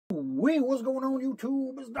Hey, what's going on,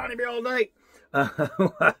 YouTube? It's Donnie B all day.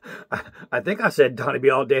 I think I said Donnie B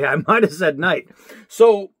all day. I might have said night.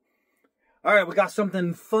 So, all right, we got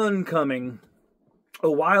something fun coming. A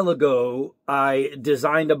while ago, I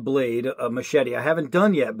designed a blade, a machete. I haven't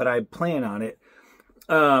done yet, but I plan on it.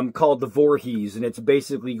 Called the Voorhees, and it's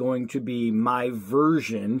basically going to be my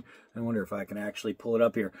version. I wonder if I can actually pull it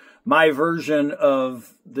up here. My version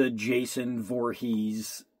of the Jason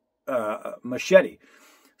Voorhees machete.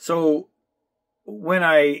 So when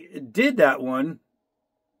I did that one,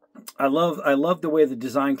 I love the way the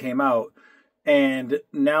design came out, and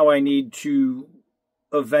now I need to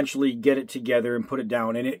eventually get it together and put it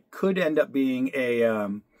down, and it could end up being a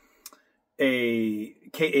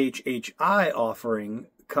KHHI offering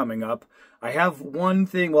coming up. I have one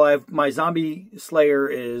thing. Well, I have my Zombie Slayer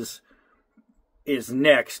is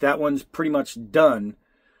next. That one's pretty much done.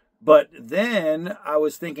 But then I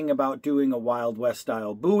was thinking about doing a Wild West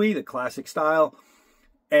style Bowie, the classic style.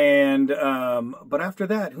 And but after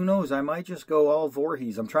that, who knows? I might just go all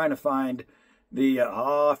Voorhees. I'm trying to find the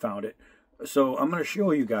I found it. So I'm going to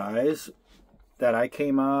show you guys that I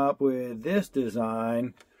came up with this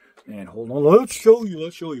design. And hold on, let's show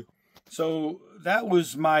you. So that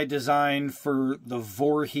was my design for the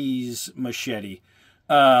Voorhees machete.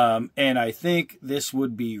 And I think this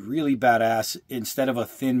would be really badass. Instead of a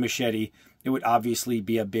thin machete, it would obviously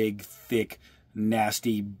be a big, thick,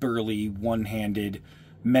 nasty, burly, one-handed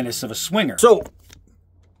menace of a swinger. So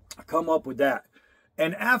I come up with that.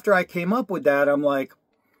 And after I came up with that, I'm like,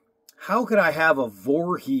 how could I have a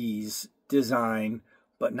Voorhees design,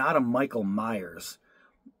 but not a Michael Myers?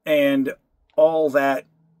 And all that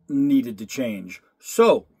needed to change.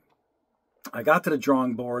 So I got to the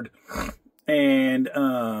drawing board, and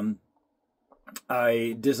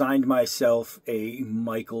I designed myself a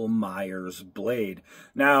Michael Myers blade.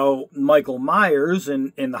 Now, Michael Myers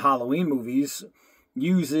in the Halloween movies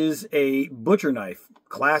uses a butcher knife,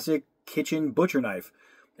 classic kitchen butcher knife.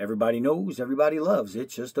 Everybody knows, everybody loves.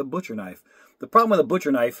 It's just a butcher knife. The problem with a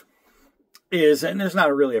butcher knife is, and there's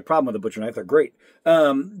not really a problem with a butcher knife, they're great,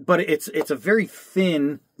 but it's a very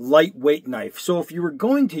thin, lightweight knife. So if you were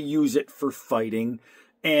going to use it for fighting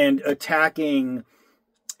and attacking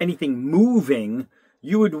anything moving,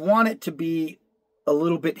 you would want it to be a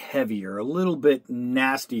little bit heavier, a little bit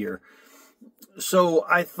nastier. So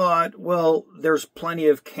I thought, well, there's plenty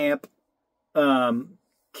of camp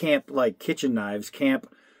like kitchen knives,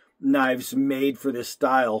 camp knives made for this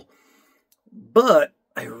style, but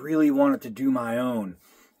I really wanted to do my own.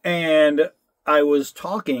 And I was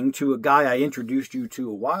talking to a guy I introduced you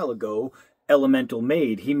to a while ago, Elemental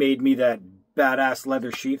Made. He made me that badass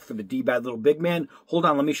leather sheath for the dbad little big man. Hold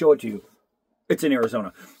on, let me show it to you. It's in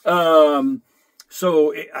Arizona.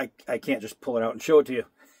 So I can't just pull it out and show it to you.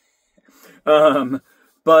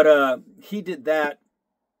 But he did that.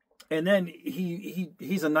 And then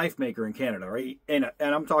he's a knife maker in Canada, right? And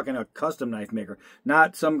I'm talking a custom knife maker,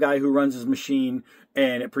 not some guy who runs his machine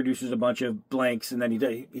and it produces a bunch of blanks and then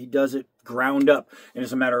he does it ground up. And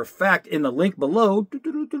as a matter of fact, in the link below,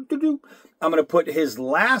 I'm going to put his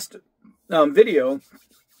last video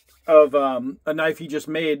of a knife he just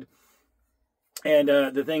made. And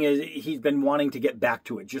the thing is, he's been wanting to get back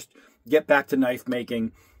to it, just get back to knife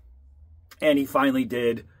making, and he finally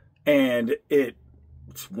did, and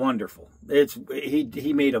it's wonderful.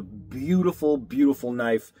 He made a beautiful, beautiful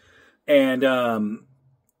knife, and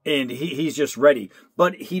he's just ready.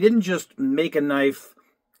 But he didn't just make a knife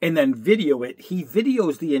and then video it. He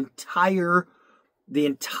videos the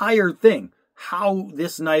entire thing, how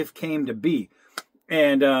this knife came to be.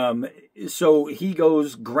 And so he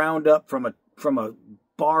goes ground up from a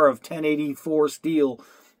bar of 1084 steel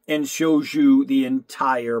and shows you the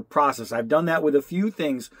entire process. I've done that with a few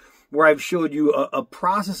things where I've showed you a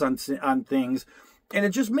process on things, and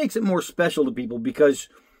it just makes it more special to people because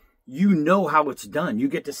you know how it's done. You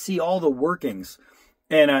get to see all the workings,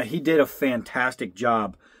 and he did a fantastic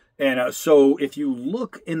job. And so if you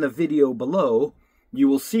look in the video below, you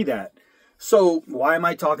will see that. So why am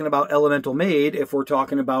I talking about Elemental Made if we're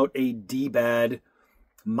talking about a dbad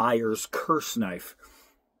Myers curse knife?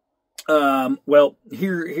 Well,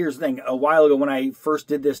 here's the thing. A while ago when I first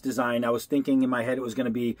did this design, I was thinking in my head it was going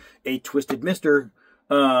to be a Twisted Mister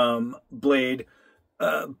blade,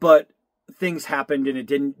 but things happened and it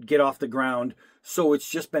didn't get off the ground, so it's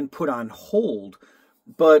just been put on hold.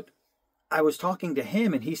 But I was talking to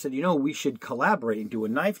him and he said, you know, we should collaborate and do a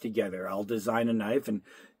knife together. I'll design a knife and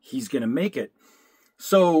he's going to make it.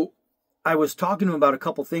 So I was talking to him about a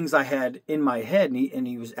couple things I had in my head, and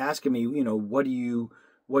he was asking me, you know, what are you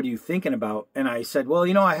thinking about? And I said, well,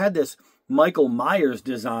 you know, I had this Michael Myers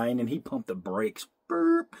design, and he pumped the brakes.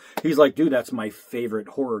 Burp. He's like, dude, that's my favorite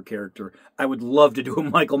horror character. I would love to do a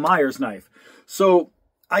Michael Myers knife. So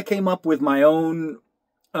I came up with my own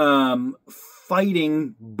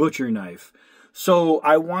fighting butcher knife. So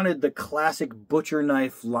I wanted the classic butcher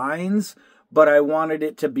knife lines, but I wanted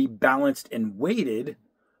it to be balanced and weighted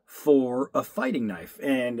for a fighting knife.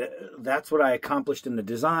 And that's what I accomplished in the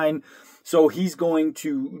design. So he's going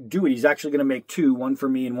to do it. He's actually going to make two, one for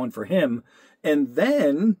me and one for him. And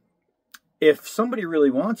then if somebody really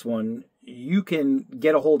wants one, you can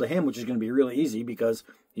get a hold of him, which is going to be really easy because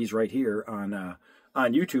he's right here on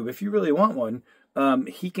YouTube. If you really want one,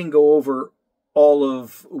 he can go over all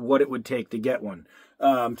of what it would take to get one,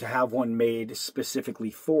 to have one made specifically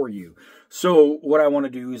for you. So what I want to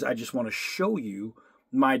do is I just want to show you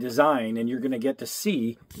my design, and you're going to get to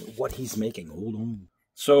see what he's making. Hold on.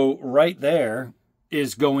 So right there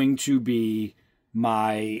is going to be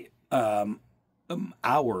my,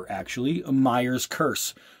 Myers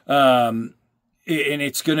Curse. And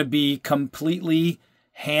it's going to be completely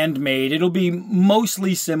handmade. It'll be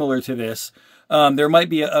mostly similar to this. There might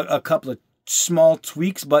be a couple of small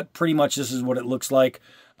tweaks, but pretty much this is what it looks like.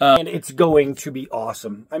 And it's going to be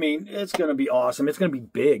awesome. I mean, it's going to be awesome. It's going to be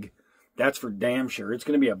big. That's for damn sure. It's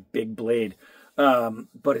going to be a big blade.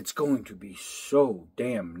 But it's going to be so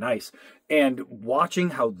damn nice. And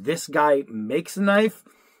watching how this guy makes a knife,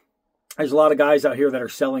 there's a lot of guys out here that are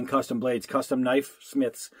selling custom blades, custom knife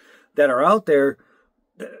smiths that are out there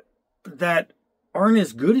that aren't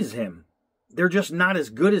as good as him. They're just not as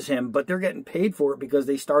good as him, but they're getting paid for it because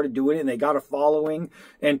they started doing it and they got a following,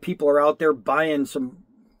 and people are out there buying some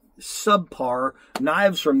subpar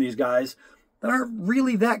knives from these guys that aren't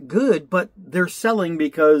really that good, but they're selling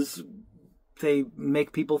because they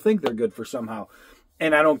make people think they're good for somehow.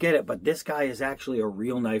 And I don't get it, but this guy is actually a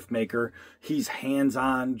real knife maker. He's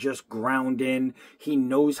hands-on, just ground in. He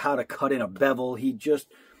knows how to cut in a bevel. And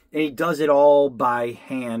he does it all by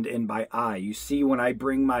hand and by eye. You see, when I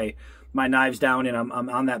bring my knives down and I'm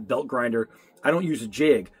on that belt grinder, I don't use a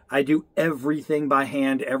jig. I do everything by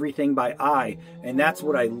hand, everything by eye. And that's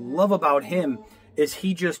what I love about him, is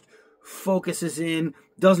he just focuses in,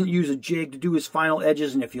 doesn't use a jig to do his final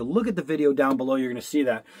edges. And if you look at the video down below, you're going to see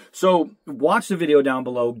that. So watch the video down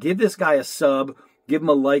below. Give this guy a sub. Give him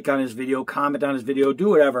a like on his video. Comment on his video. Do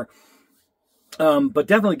whatever. But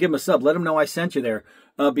definitely give him a sub. Let him know I sent you there.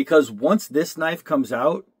 Because once this knife comes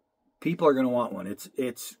out, people are going to want one.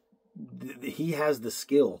 He has the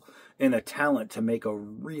skill and the talent to make a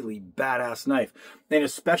really badass knife. And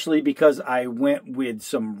especially because I went with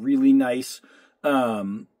some really nice,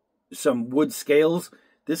 some wood scales.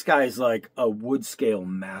 This guy is like a wood scale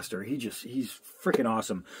master. He's freaking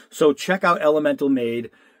awesome. So check out Elemental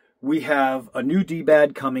Made. We have a new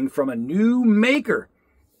dbad coming from a new maker.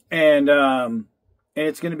 And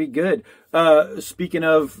it's going to be good. Speaking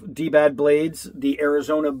of dbad blades, the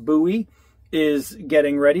Arizona Bowie is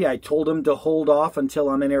getting ready. I told him to hold off until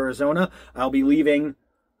I'm in Arizona. I'll be leaving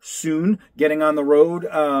soon, getting on the road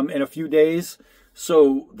in a few days.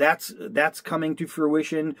 So that's coming to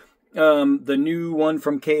fruition. The new one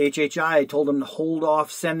from KHHI, I told him to hold off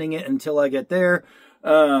sending it until I get there.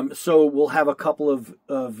 So we'll have a couple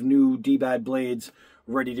of new dbad blades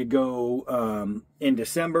ready to go in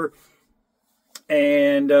December.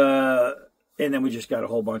 And then we just got a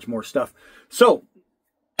whole bunch more stuff. So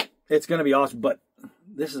it's going to be awesome. But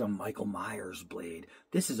this is a Michael Myers blade.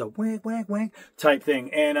 This is a wank, wank, wank type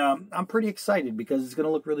thing. And I'm pretty excited because it's going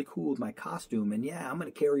to look really cool with my costume. And yeah, I'm going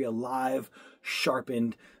to carry a live,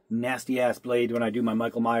 sharpened, nasty-ass blade when I do my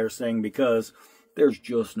Michael Myers thing, because there's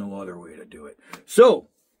just no other way to do it. So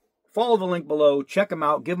follow the link below. Check them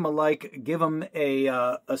out. Give them a like. Give them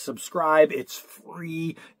a subscribe. It's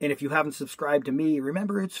free. And if you haven't subscribed to me,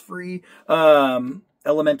 remember it's free.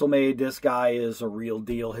 Elemental Made. This guy is a real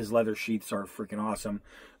deal. His leather sheaths are freaking awesome.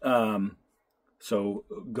 So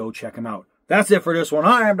go check him out. That's it for this one.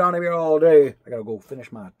 I am Donnie all day. I gotta go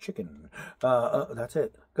finish my chicken. That's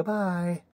it. Goodbye.